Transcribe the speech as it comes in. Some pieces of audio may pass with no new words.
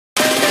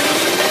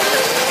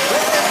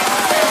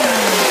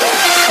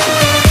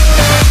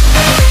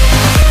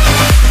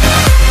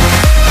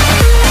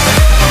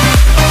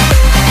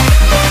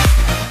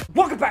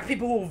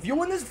You're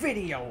viewing this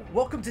video.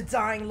 Welcome to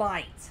Dying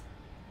Light.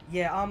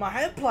 Yeah, I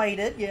have played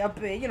it. Yeah,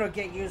 but, you know,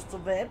 get used to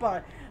it.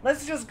 But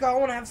let's just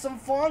go and have some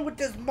fun with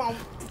this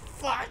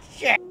motherfucker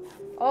shit.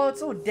 Oh,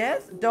 it's all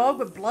death? Dog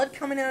with blood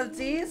coming out of its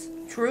ears?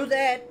 True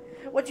that.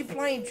 What you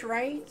playing,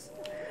 trains?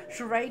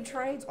 Charade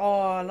trains?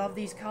 Oh, I love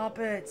these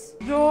carpets.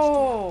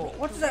 Yo,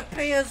 what's that,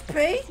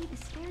 PSP?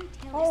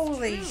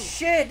 Holy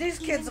shit, these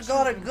kids have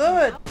got it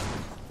good.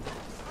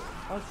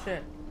 Oh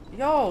shit.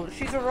 Yo,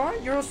 she's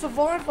alright? You're a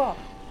survivor.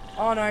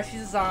 Oh no,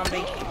 she's a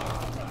zombie.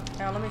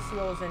 Now let me see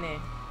what was in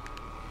here.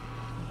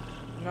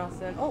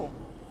 Nothing. Oh.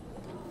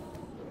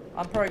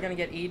 I'm probably gonna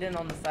get eaten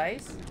on the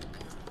face.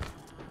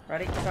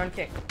 Ready? Turn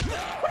kick.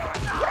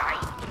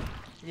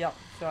 Yep,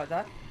 so like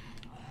that.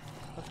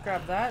 Let's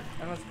grab that,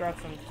 and let's grab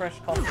some fresh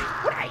coffee.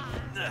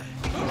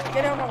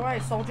 Get out of my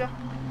way, soldier.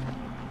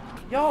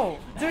 Yo,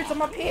 dudes,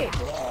 I'm up here.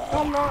 No,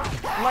 I'm not.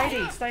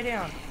 Lady, stay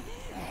down.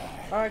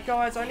 Alright,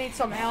 guys, I need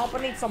some help.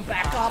 I need some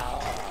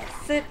backup.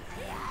 Sit.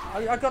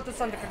 I got this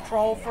under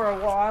control for a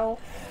while.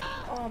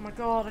 Oh my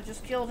god, I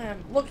just killed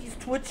him. Look, he's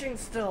twitching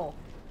still.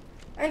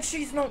 And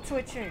she's not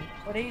twitching,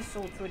 but he's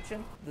still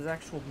twitching. There's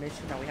actual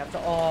mission that we have to...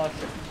 Oh,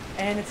 shit.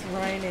 And it's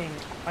raining.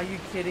 Are you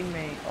kidding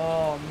me?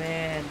 Oh,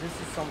 man. This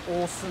is some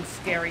awesome,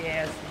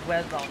 scary-ass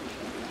weather.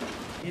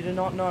 You do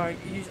not know.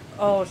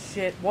 Oh,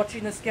 shit.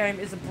 Watching this game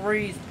is a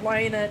breeze.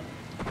 Playing it,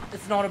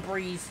 it's not a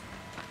breeze.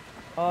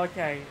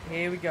 Okay,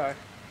 here we go.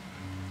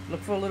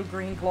 Look for a little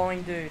green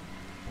glowing dude.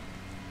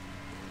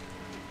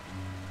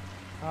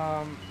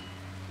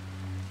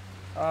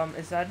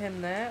 Is that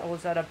him there? Or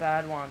is that a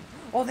bad one?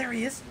 Oh, there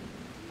he is!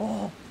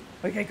 Oh,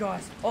 okay,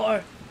 guys.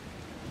 Uh-oh.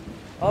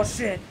 Oh,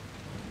 shit.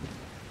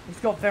 He's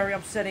got very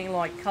upsetting,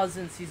 like,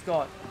 cousins he's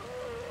got.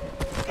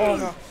 Oh,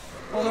 no.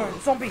 Oh, no.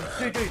 Zombie.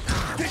 Dude. Dude.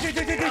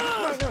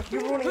 No.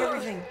 You're ruining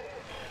everything.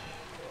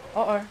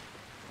 Uh-oh.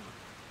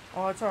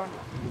 Oh, it's alright.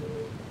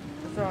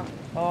 It's alright.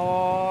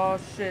 Oh,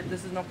 shit.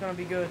 This is not gonna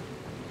be good.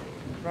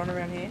 Run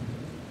around here.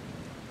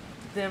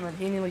 Damn it.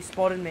 He nearly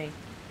spotted me.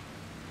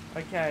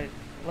 Okay.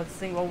 Let's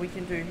think what we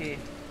can do here.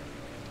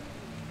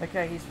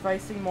 Okay, he's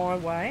facing my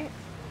way.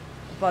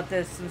 But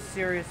there's some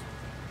serious...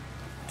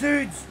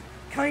 Dudes!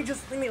 Can't you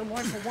just leave me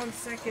alone for 1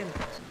 second?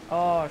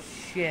 Oh,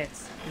 shit.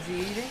 Is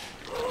he eating?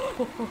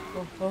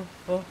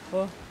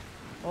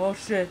 Oh,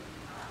 shit.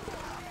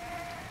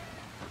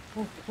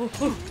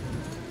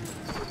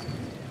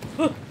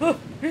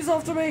 He's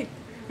after me!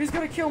 He's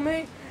gonna kill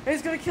me!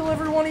 He's gonna kill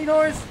everyone he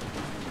knows!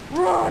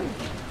 Run!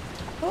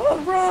 Oh,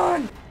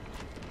 run!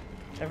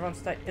 Everyone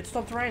stay. It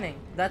stopped raining.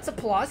 That's a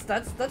plus.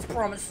 That's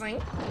promising.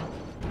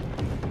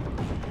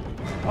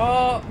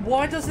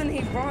 Why doesn't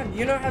he run?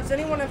 You know, has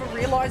anyone ever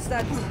realized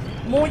that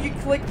more you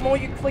click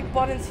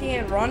buttons he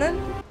ain't running?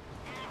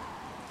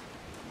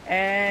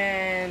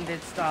 And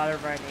it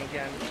started raining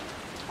again.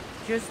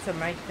 Just to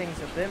make things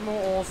a bit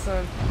more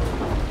awesome.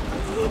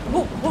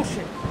 Oh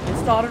shit. It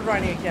started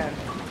raining again.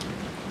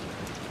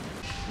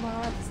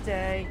 Mother's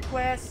Day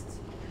quest.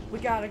 We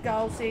gotta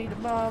go see the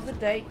Mother's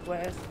Day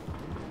quest.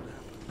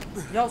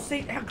 Y'all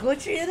see how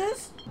glitchy it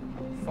is?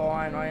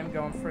 Fine, I am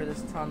going through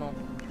this tunnel.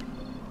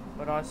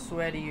 But I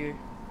swear to you,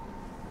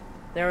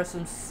 there is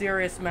some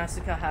serious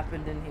massacre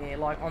happened in here.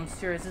 Like, I'm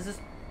serious. Is this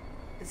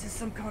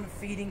some kind of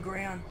feeding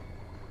ground?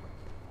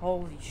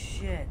 Holy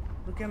shit.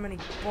 Look how many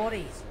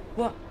bodies.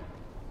 What?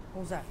 What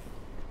was that?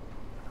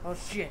 Oh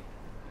shit.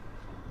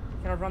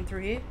 Can I run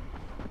through here?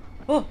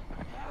 Oh!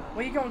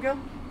 Where you going, girl?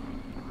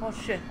 Oh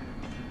shit.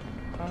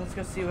 Oh, let's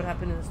go see what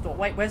happened in this door.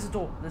 Wait, where's the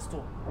door? This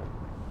door.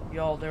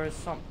 Yo, there is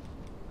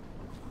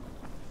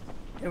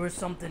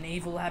something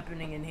evil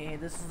happening in here.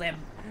 This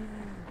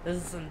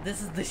is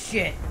the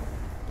shit.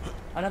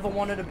 I never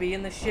wanted to be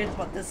in the shit,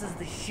 but this is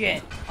the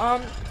shit.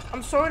 I'm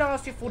sorry to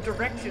ask you for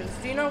directions.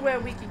 Do you know where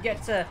we can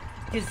get to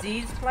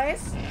Kaziz's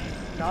place?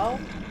 No?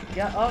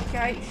 Yeah,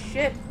 okay.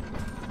 Shit.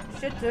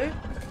 Shit, dude.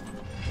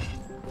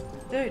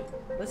 Dude,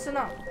 listen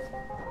up.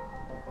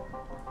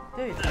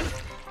 Dude.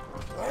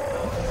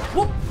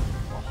 Whoop!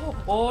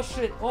 Oh,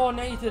 shit. Oh,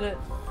 now you did it.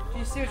 Do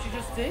you see what you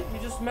just did? You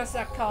just messed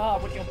that car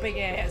up with your big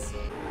ass.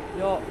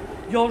 Yo,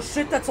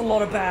 shit, that's a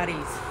lot of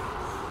baddies.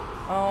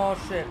 Oh,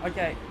 shit.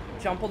 Okay,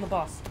 jump on the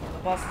bus.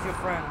 The bus is your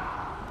friend.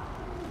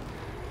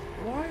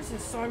 Why is there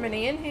so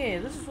many in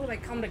here? This is where they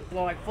come to,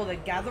 like, for the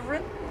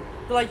gathering?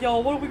 They're like, yo,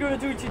 what are we gonna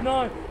do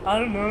tonight? I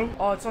don't know.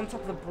 Oh, it's on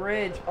top of the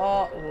bridge.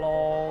 Oh,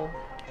 lol.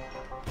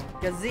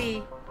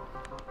 Gazee.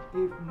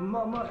 If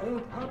Mama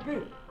ain't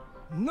happy,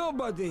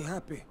 nobody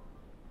happy.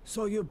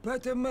 So you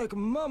better make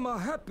Mama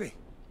happy.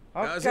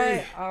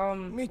 Okay,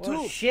 me too.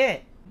 Well,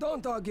 shit.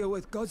 Don't argue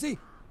with Guzzy.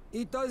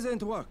 It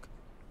doesn't work.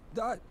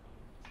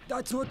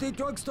 That's what the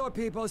drugstore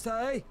people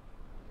say.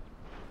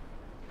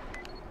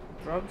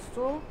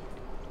 Drugstore?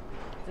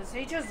 Does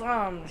he just,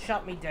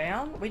 shut me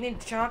down? We need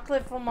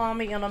chocolate for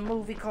Mommy and a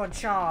movie called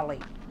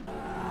Charlie.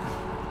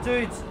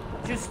 Dudes,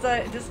 just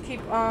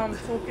keep,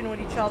 talking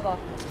with each other,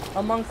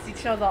 amongst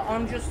each other.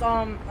 I'm just,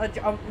 this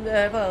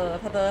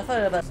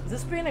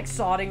has been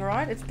exciting,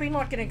 right? It's been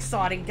like an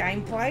exciting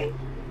gameplay.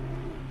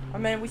 I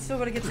mean, we still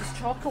gotta get this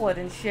chocolate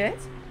and shit.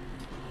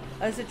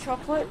 Is it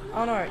chocolate?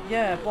 Oh no,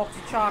 yeah, box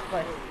of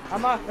chocolate.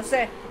 Let's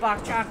say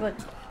box of chocolate.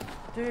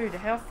 Dude,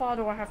 how far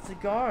do I have to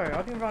go?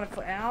 I've been running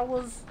for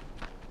hours.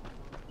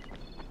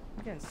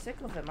 I'm getting sick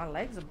of it. My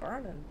legs are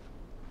burning.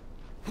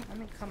 I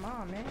mean, come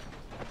on, man.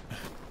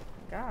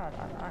 God,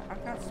 I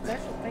got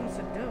special things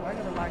to do. I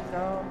gotta like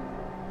go.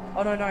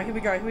 Oh no, here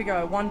we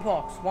go. One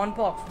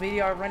box,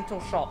 video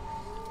rental shop.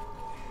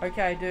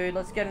 Okay, dude,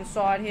 let's get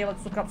inside here.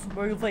 Let's look up some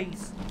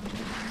movies.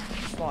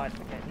 Slide.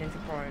 Okay, Ninja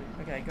Prone.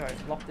 Okay, go.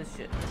 Lock this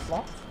shit. It's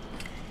locked?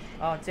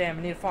 Oh, damn.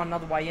 I need to find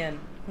another way in.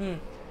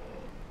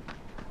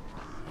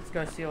 Let's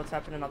go see what's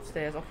happening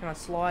upstairs. Oh, can I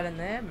slide in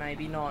there?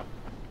 Maybe not.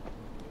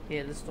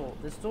 Here, this door.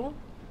 This door?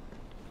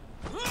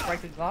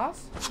 Break the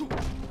glass?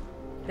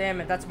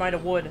 Damn it, that's made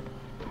of wood.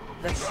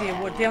 That's sheer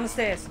wood. Down the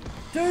stairs.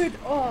 Dude!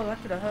 Oh,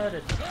 that could have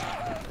hurted.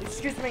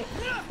 Excuse me.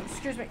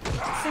 See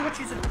what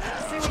you said.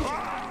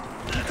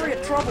 You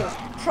create trouble.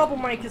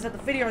 Troublemakers at the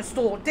video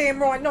store. Damn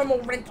right, no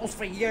more rentals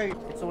for you.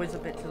 It's always a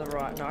bit to the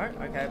right. No,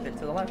 okay, a bit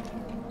to the left.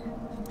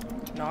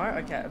 No,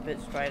 okay, a bit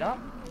straight up.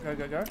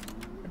 Go.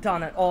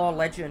 Done it. Oh,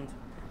 legend.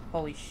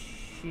 Holy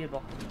shit.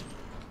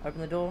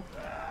 Open the door.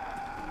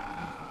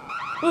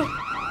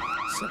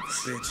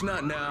 Bitch,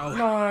 not now.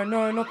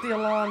 No, not the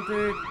alarm,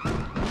 dude.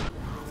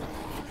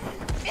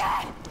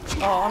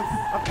 Oh,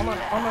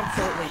 I'm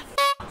absolutely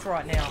f***ed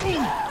right now.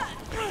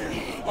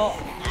 Oh.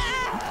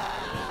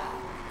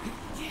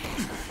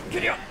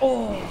 Get out!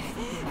 Oh!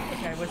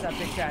 Okay, where's that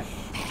bitch at?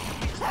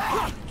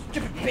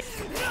 Stupid bitch!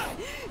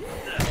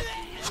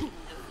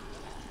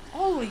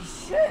 Holy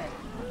shit!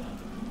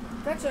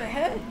 That's her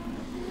head!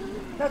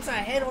 That's her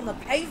head on the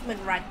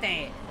pavement right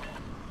there!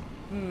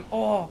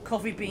 Oh,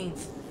 coffee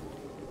beans!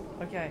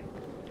 Okay.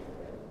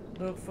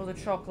 Look for the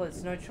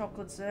chocolates. No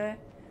chocolates there.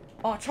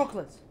 Oh,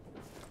 chocolates!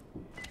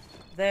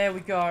 There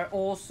we go.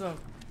 Awesome.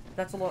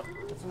 That's a lot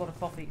of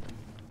coffee.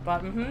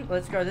 But,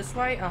 let's go this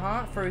way.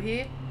 Through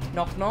here.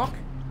 Knock, knock.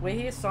 We're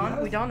here, son.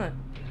 Yes. We done it.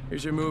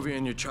 Here's your movie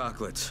and your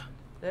chocolates.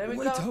 There we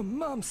Wait go. till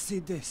Mom see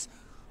this.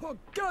 Oh,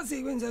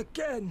 Guzzy wins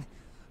again.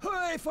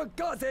 Hooray for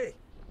Guzzy!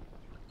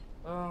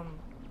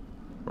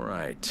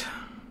 Right.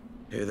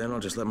 Hey, then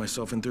I'll just let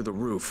myself in through the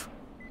roof.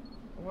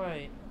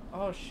 Wait.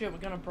 Oh, shit. We're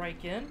gonna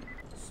break in.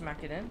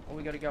 Smack it in. Or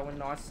we gotta go in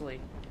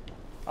nicely.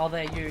 Oh,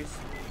 they're used.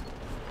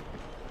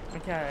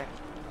 Okay.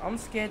 I'm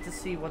scared to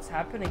see what's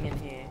happening in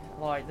here.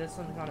 Like, there's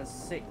some kind of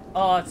sick...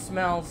 Oh, it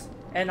smells.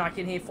 And I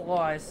can hear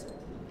flies.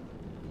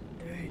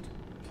 Dude.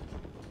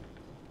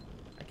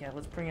 Okay,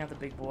 let's bring out the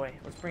big boy.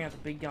 Let's bring out the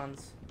big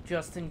guns.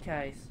 Just in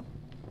case.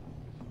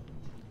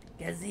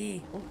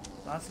 Gazzy. Oh,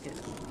 basket.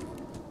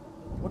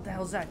 What the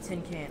hell's that?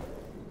 Tin can.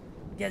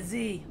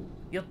 Gazzy.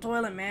 Your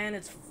toilet, man.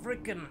 It's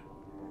freaking...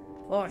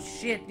 Oh,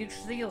 shit. You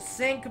should see your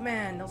sink,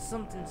 man. There's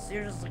something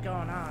seriously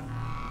going on.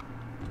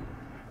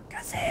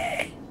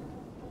 Gazzy.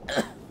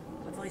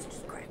 My voice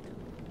just cracked.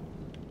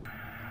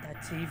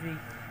 That TV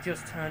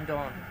just turned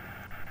on.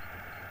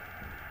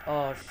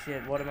 Oh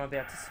shit, what am I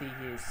about to see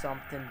here?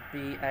 Something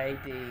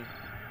B-A-D.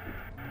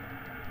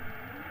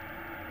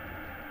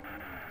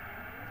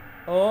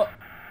 Oh.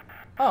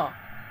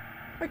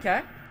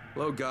 Okay.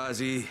 Hello,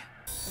 Ghazi.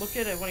 Look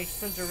at it when he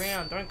spins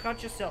around. Don't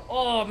cut yourself.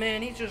 Oh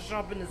man, he's just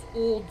sharpening this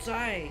all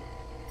day.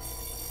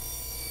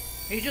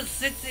 He just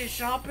sits there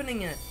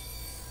sharpening it.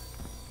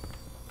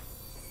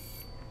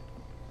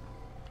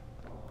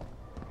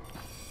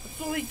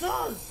 That's all he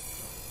does.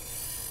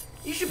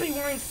 You should be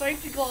wearing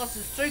safety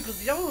glasses too,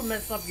 because the other would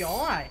mess up your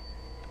eye.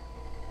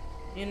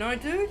 You know,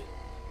 dude?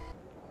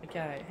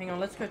 Okay, hang on,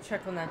 let's go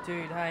check on that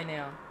dude. Hey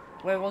now.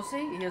 Where was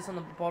he? He was on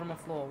the bottom of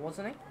the floor,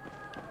 wasn't he?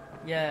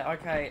 Yeah,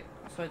 okay.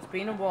 So it's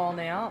been a while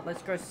now.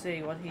 Let's go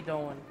see what he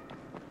doing.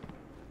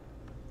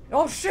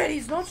 Oh shit,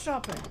 he's not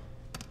sharpening.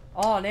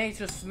 Oh, now he's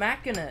just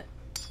smacking it.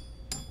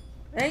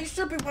 And he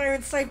should be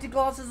wearing safety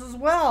glasses as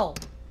well.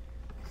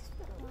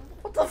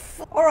 What the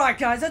f- Alright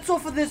guys, that's all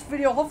for this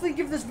video. Hopefully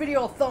give this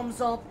video a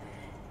thumbs up.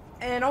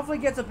 And hopefully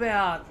it gets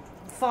about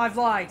 5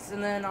 likes.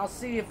 And then I'll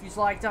see if you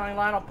like Dying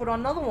Light. I'll put on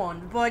another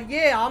one. But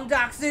yeah, I'm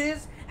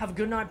Doxidius. Have a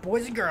good night,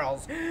 boys and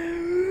girls.